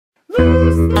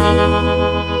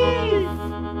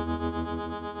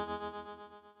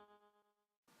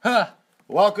Huh.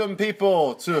 Welcome,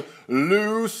 people, to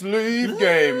Looseleaf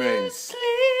Gaming.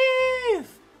 Looseleaf.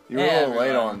 You're a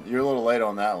little late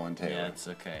on that one, Taylor. Yeah, it's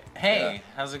okay. Hey,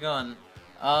 how's it going?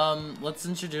 Let's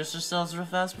introduce ourselves real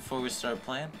fast before we start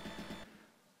playing.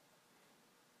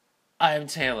 I'm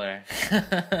Taylor.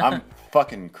 I'm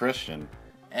fucking Christian.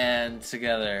 And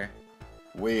together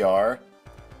we are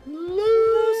Looseleaf.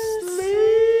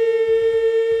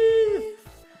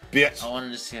 Bitch. I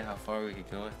wanted to see how far we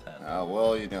could go with that.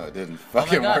 Well, you know, it didn't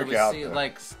fucking work out. We see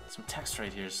like some text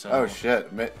right here. So. Oh shit!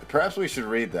 Perhaps we should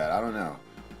read that. I don't know.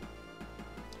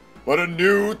 But a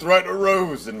new threat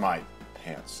arose in my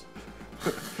pants.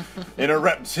 In a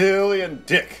reptilian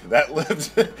dick that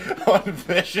lived on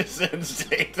vicious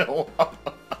instinct alone.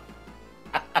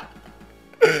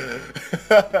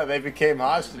 They became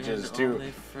hostages to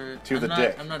the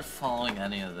dick. I'm not following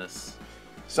any of this.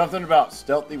 Something about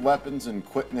stealthy weapons and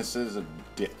quicknesses of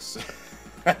dicks.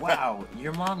 Wow,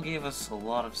 your mom gave us a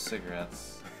lot of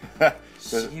cigarettes.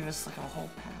 She gave us like a whole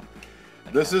pack.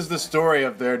 This is the story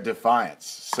of their defiance.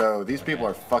 So these people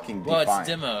are fucking defiant. Well, it's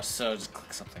demo, so just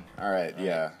click something. Alright,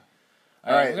 yeah.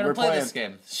 Alright, we're gonna play this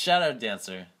game. Shadow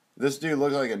Dancer. This dude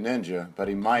looks like a ninja, but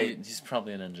he might... He's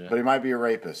probably a ninja. But he might be a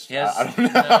rapist. I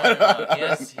don't know.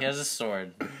 No. He has a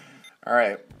sword.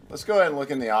 Alright, let's go ahead and look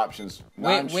in the options.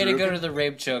 Way to go to the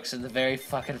rape jokes in the very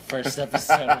fucking first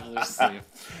episode of Looseleaf.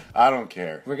 I don't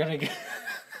care. We're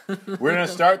gonna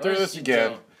start through this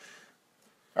again.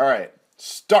 Alright,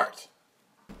 start.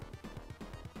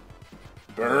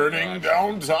 Burning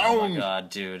downtown. Oh my god,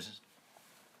 dude.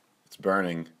 It's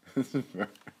burning. It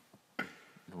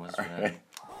was red.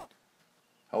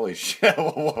 Holy shit,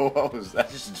 what was that?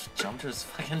 He just jumped to his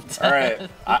fucking death. Alright,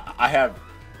 I have...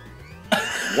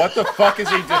 What the fuck is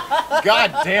he doing?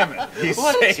 God damn it, he's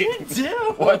What did saying... you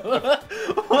do? What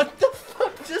the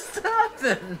fuck just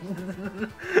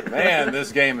happened? Man,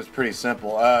 this game is pretty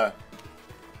simple.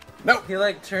 Nope. He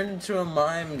like turned into a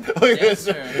mime Look at this.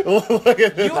 Look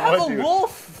at this. You have a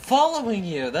wolf following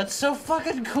you. That's so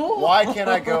fucking cool. Why can't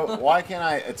I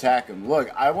attack him?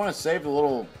 Look, I want to save the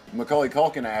little Macaulay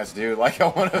Culkin ass dude. Like I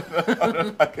want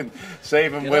to fucking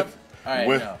save him with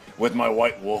my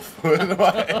white wolf. With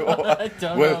my I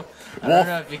don't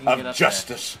know if you can get up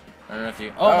justice. There. I don't know if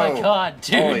you. Oh my god,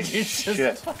 dude! Holy you shit!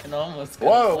 Just fucking almost.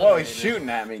 Whoa! He's shooting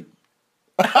at me.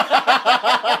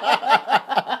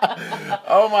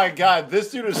 Oh my god,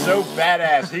 this dude is so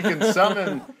badass. He can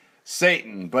summon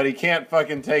Satan, but he can't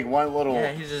fucking take one little...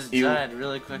 Yeah, he just died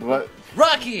really quickly. But,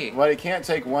 Rocky! But he can't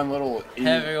take one little... Hey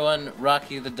everyone,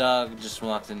 Rocky the dog just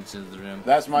walked into the room.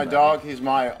 That's my dog. He's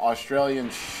my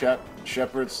Australian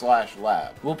shepherd /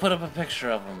 lab. We'll put up a picture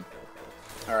of him.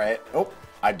 Alright. Oh,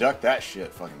 I ducked that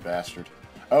shit, fucking bastard.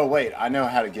 Oh wait, I know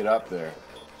how to get up there.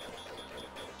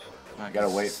 I gotta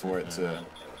wait for it to...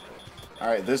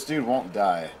 Alright, this dude won't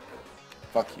die.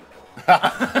 Fuck you.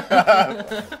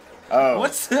 Oh.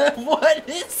 What's that? What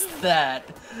is that?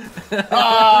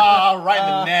 Ah, right in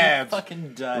the nabs.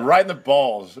 Fucking died. Right in the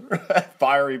balls.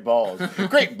 Fiery balls.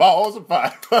 Great balls of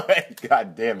fire.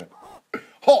 God damn it.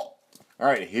 Halt.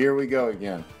 Alright, here we go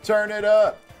again. Turn it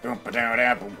up.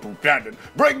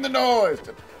 Bring the noise.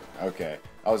 Okay.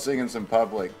 I was singing some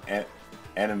Public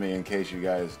Enemy in case you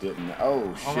guys didn't.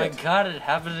 Oh shit. Oh my god, it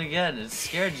happened again. It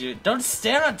scared you. Don't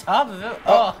stand on top of it.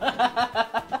 Oh.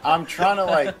 I'm trying to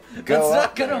like go. That's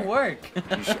not gonna work.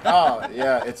 Oh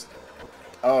yeah, it's.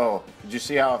 Oh, did you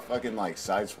see how I fucking like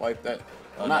sideswiped that?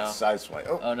 Oh, not no. sideswipe.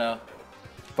 Oh no.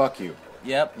 Fuck you.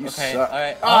 Yep. You okay. suck. All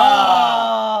right.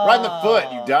 Ah! Right in the foot.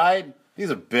 You died. He's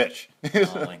a bitch.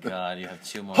 Oh my god, you have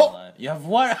 2 more lives. You have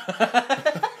 1.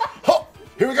 Hop!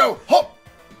 Here we go. Hop!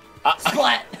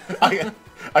 Splat!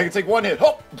 I can take 1 hit.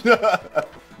 Hop!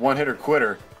 1 hitter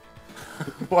quitter.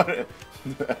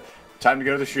 Time to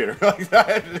go to the shitter.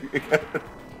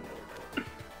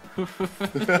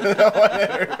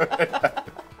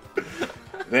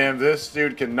 Damn, this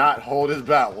dude cannot hold his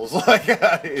bowels.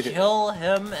 Kill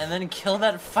him and then kill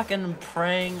that fucking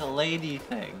praying lady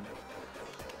thing.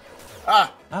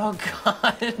 Ah! Oh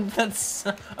god, that's...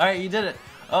 Alright, you did it.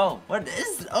 Oh, what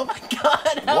is... Oh my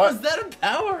god, how is that a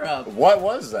power-up? What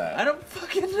was that? I don't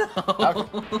fucking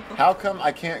know. How come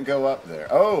I can't go up there?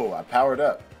 Oh, I powered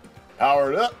up.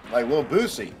 Powered up like Lil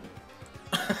Boosie.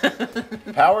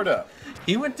 Powered up.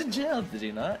 He went to jail, did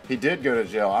he not? He did go to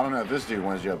jail. I don't know if this dude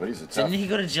went to jail, but he's a tough... Didn't he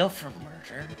go to jail for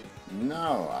murder?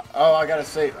 No. Oh, I gotta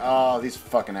say... Oh, these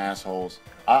fucking assholes.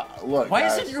 Look, Why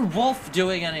guys, isn't your wolf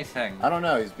doing anything? I don't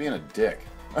know. He's being a dick.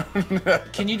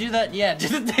 Can you do that? Yeah, do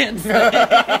the dance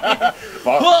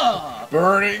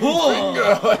Burning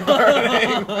finger.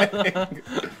 Burning finger.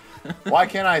 Why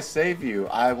can't I save you?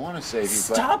 I want to save you.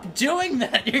 Stop doing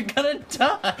that. You're gonna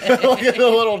die. Look at the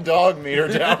little dog meter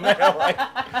down there. Like...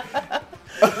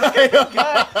 Look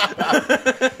at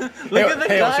the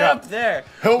guy up there.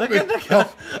 Help Look me. at the guy.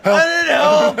 I need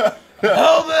help.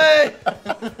 Help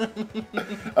me.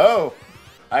 Oh,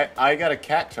 I got a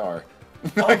cactar.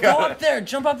 Oh, go up there.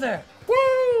 Jump up there.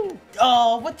 Woo!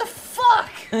 Oh, what the fuck?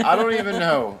 I don't even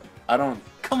know. I don't.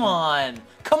 Come on.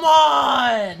 Come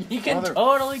on. You can Mother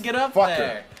totally get up fucker.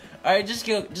 there. Alright, just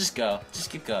go. Just go. Just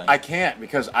keep going. I can't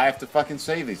because I have to fucking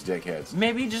save these dickheads.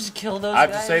 Maybe just kill those I have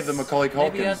guys. to save the Macaulay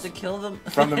Culkins. Maybe you have to kill them.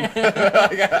 From the...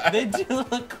 They do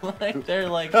look like they're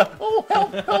like, oh,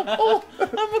 help, help, oh. I'm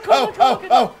Macaulay Culkin.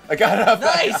 Oh, I got it up.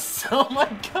 Nice! Oh my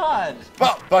god.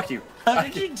 Fuck you. How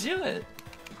did you do it?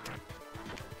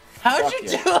 How'd Fuck you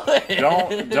yeah. do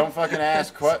it? Don't fucking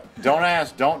ask. What? Don't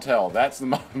ask, don't tell. That's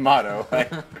the motto.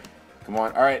 Like, come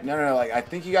on. All right. No. Like, I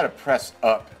think you got to press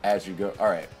up as you go. All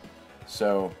right.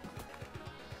 So.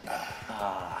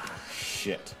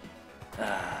 Shit. You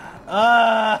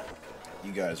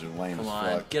guys are lame Come as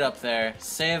on, fuck. get up there.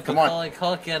 Save Come on. Macaulay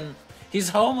Culkin. He's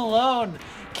home alone.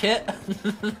 Kit.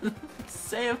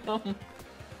 Save him.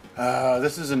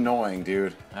 This is annoying,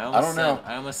 dude. I don't know.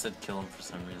 I almost said kill him for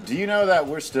some reason. Do you know that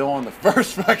we're still on the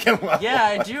first fucking level? Yeah,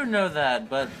 I do know that,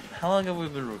 but how long have we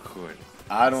been recording?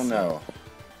 I don't know.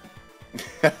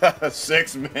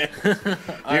 6 minutes. Dude,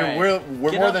 Right. we're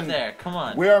Get more up than there. Come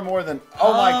on. We are more than.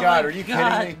 Oh my god, are you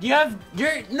kidding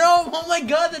me? No, oh my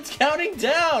god, that's counting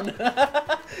down.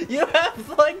 You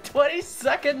have like 20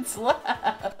 seconds left.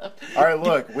 All right,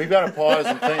 look, we've got to pause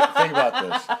and think about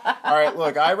this. All right,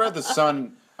 look, I read the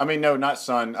sun. I mean, no, not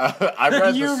sun. I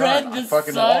read You the sun. read I the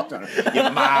fucking sun? walked on it. You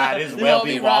might as well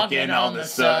be walking on the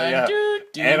sun. Yeah.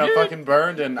 And I'm fucking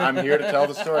burned, and I'm here to tell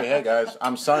the story. Hey guys,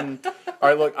 I'm Sun. All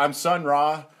right, look, I'm Sun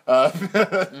Ra.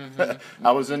 I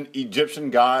was an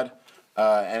Egyptian god,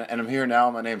 and I'm here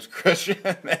now. My name's Christian.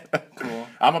 Cool.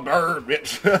 I'm a bird,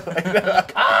 bitch.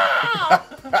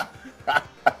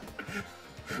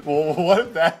 Well, what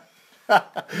if that?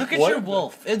 Look at your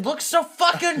wolf. It looks so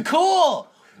fucking cool.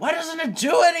 Why doesn't it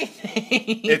do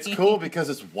anything? It's cool because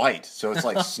it's white, so it's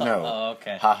like snow. Oh,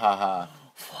 okay. Ha ha ha.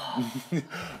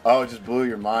 Oh, it just blew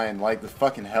your mind, like the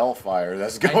fucking hellfire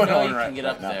that's going I know on you right can get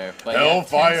up now. there, but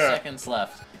Hellfire. you have 10 seconds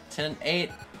left. 10, 8.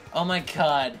 Oh my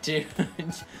god, dude.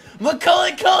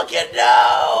 Macaulay Culkin,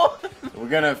 no! We're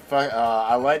gonna fuck.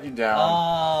 I let you down.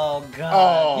 Oh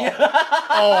god.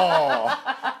 Oh.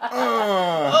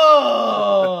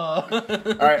 Oh.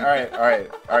 All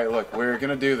right. Look, we're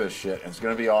gonna do this shit. It's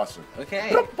gonna be awesome.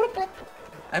 Okay.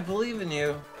 I believe in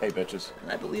you. Hey, bitches.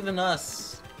 I believe in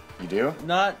us. You do?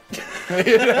 Not.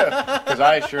 Because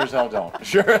I sure as hell don't.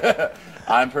 Sure.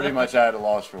 I'm pretty much at a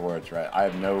loss for words, right? I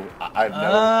have no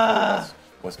clue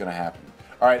what's gonna happen.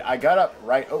 All right, I got up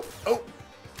right. Oh,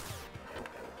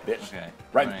 bitch. Okay.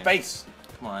 Right in the face.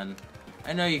 Come on.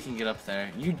 I know you can get up there.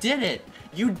 You did it.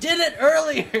 You did it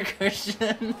earlier,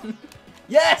 Christian.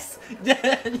 Yes.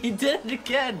 You did it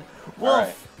again. Wolf,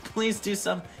 right. please do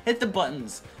some. Hit the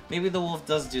buttons. Maybe the wolf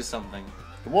does do something.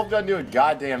 The wolf doesn't do a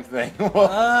goddamn thing. You You're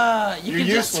can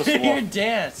just useless, do your wolf.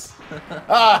 dance.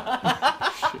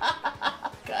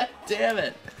 God damn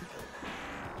it.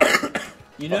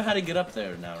 You know how to get up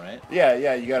there now, right?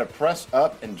 Yeah, you gotta press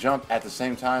up and jump at the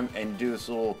same time and do this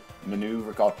little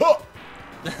maneuver called huh!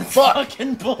 That's Fuck!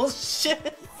 fucking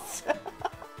bullshit.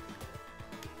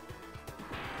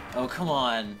 Oh, come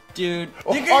on, dude.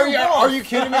 Are you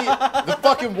kidding me? The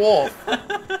fucking wolf.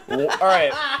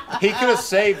 Alright, he could have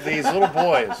saved these little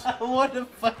boys. What a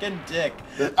fucking dick.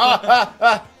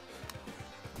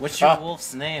 What's your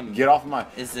wolf's name? Get off of my...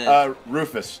 Is it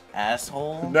Rufus.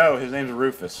 asshole? No, his name's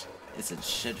Rufus. Is it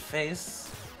shitface?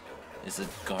 Is it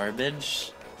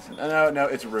garbage? No,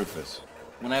 it's Rufus.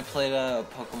 When I played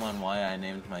Pokemon Y, I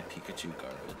named my Pikachu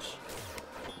garbage.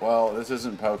 Well, this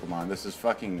isn't Pokemon. This is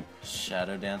fucking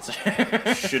Shadow Dancer.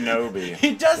 Shinobi.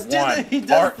 He does do One. he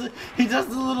does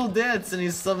the little dance and he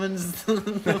summons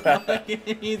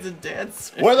he's a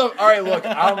dancer. Alright, look,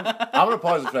 I'm gonna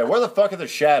pause this play. Where the fuck are the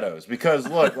shadows? Because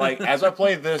look, like as I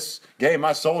played this game,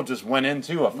 my soul just went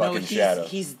into a fucking shadow.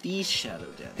 He's the Shadow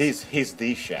Dancer. He's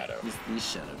the shadow. He's the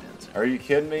Shadow Dancer. Are you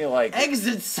kidding me? Like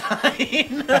Exit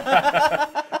sign.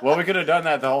 well, we could have done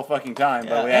that the whole fucking time,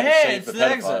 but we had to save the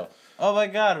pedophile. Exit. Oh my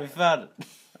god, we found it.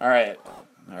 Alright,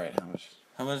 how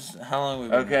much? How long have we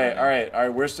been Okay, recording?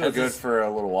 alright, we're still good for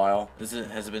a little while. Has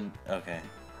it been okay?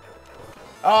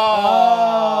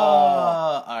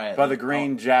 Oh! Alright. By the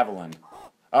green javelin.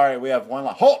 All right, we have one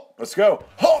left. Halt! Let's go.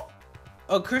 Halt!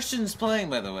 Oh, Christian's playing,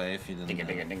 by the way, if you didn't know.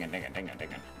 Do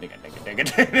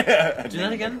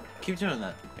that again? Keep doing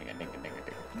that.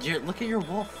 Look at your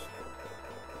wolf.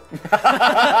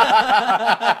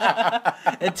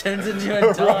 It turns into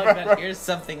a dog that hears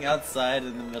something outside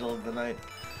in the middle of the night.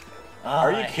 Oh,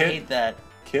 Are you I hate that.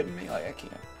 Kidding me? Like, I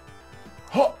can't.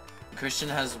 Huh. Christian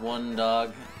has one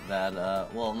dog that,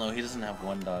 well, no, he doesn't have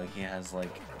one dog. He has, like,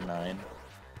 9.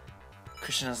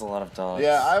 Christian has a lot of dogs.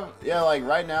 Yeah, like,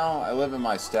 right now, I live in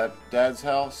my stepdad's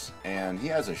house, and he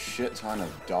has a shit ton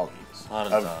of doggies. A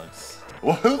lot of dogs.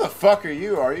 Well, who the fuck are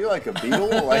you? Are you like a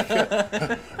beetle? Like,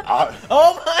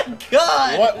 oh my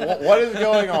god! What is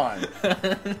going on?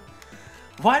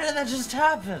 Why did that just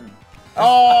happen?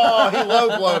 Oh, he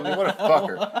low blowed me. What a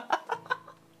fucker.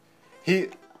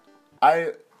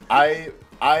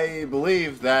 I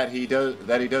believe that he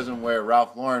doesn't wear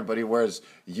Ralph Lauren, but he wears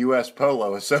U.S.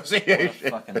 Polo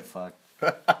Association. What a fucking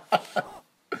fuck.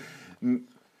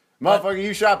 Motherfucker,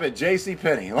 you shop at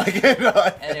JCPenney. Like,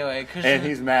 anyway, Christian... And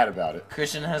he's mad about it.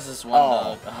 Christian has this one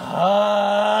dog.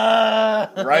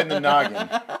 Right in the noggin.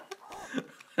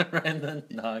 Right in the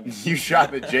noggin. You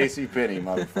shop at JCPenney,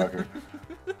 motherfucker.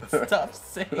 Stop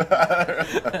saying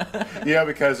that. Yeah,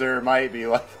 because there might be,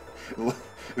 like,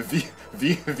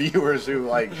 viewers who,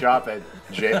 like, shop at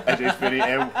JCPenney,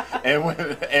 and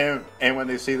when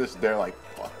they see this, they're like,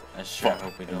 fuck. I sure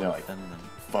hope we don't offend them.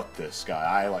 Fuck this guy.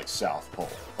 I like South Pole.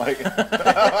 Like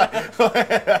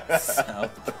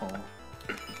South Pole.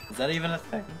 Is that even a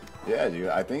thing? Yeah, dude.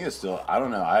 I think it's still. I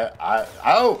don't know.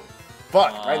 Oh,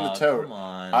 fuck! Right in the toad. Come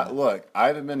on. Look, I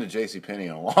haven't been to JCPenney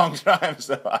in a long time,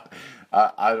 so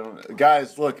I don't.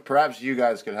 Guys, look. Perhaps you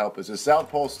guys could help us. Is South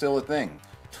Pole still a thing?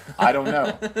 I don't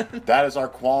know. That is our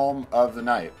qualm of the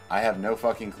night. I have no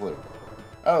fucking clue.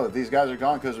 Oh, these guys are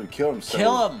gone because we killed them.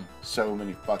 Kill him. So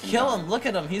many fucking. Kill him. Look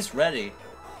at him. He's ready.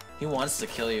 He wants to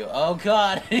kill you. Oh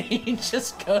god, he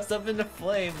just goes up into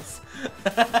flames.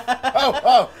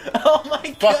 Oh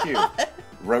my god. Fuck you,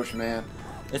 Roach man.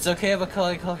 It's okay,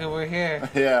 Macaulay Culkin, we're here.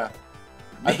 Yeah.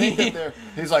 I think that they're...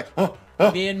 He's like,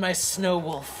 Me and my snow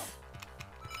wolf.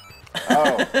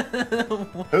 Oh.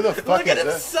 Who the fuck Look at is him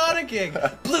this?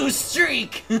 sonicking! Blue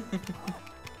streak!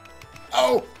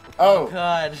 Oh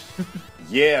god.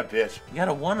 Yeah, bitch. You got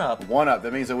a 1-up. 1-up.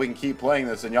 That means that we can keep playing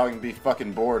this and y'all can be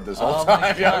fucking bored this whole Oh time.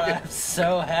 my god, I'm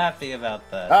so happy about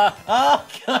that. Oh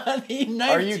god, he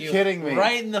knifed you. Are you kidding me?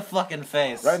 Right in the fucking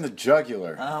face. Right in the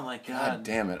jugular. Oh my god. God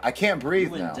damn it. I can't breathe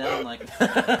You went now. down like...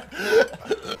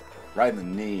 Right in the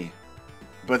knee.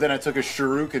 But then I took a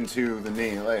shuriken to the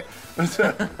knee. Like,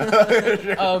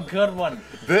 oh, good one.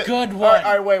 Good one.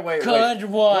 All right, wait. Good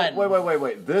one.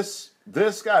 Wait.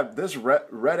 This guy, this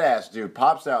red ass dude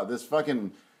pops out. This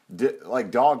fucking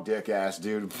like dog dick ass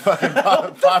dude fucking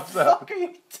pops out. What the fuck are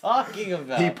you talking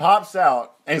about? He pops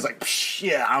out and he's like, Psh,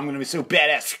 "Yeah, I'm gonna be so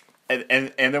badass,"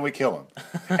 and then we kill him.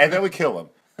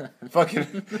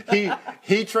 Fucking he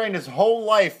trained his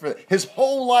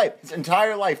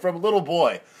entire life from little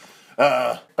boy.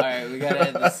 Alright, we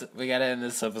gotta end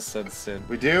this episode soon.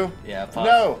 We do? Yeah, pause.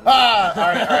 No!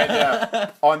 Alright,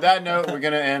 yeah. On that note, we're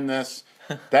gonna end this.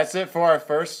 That's it for our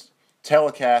first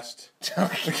telecast.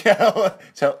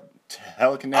 Telekinetic.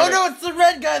 Oh no, it's the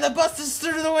red guy that busts us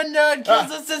through the window and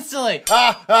kills us instantly!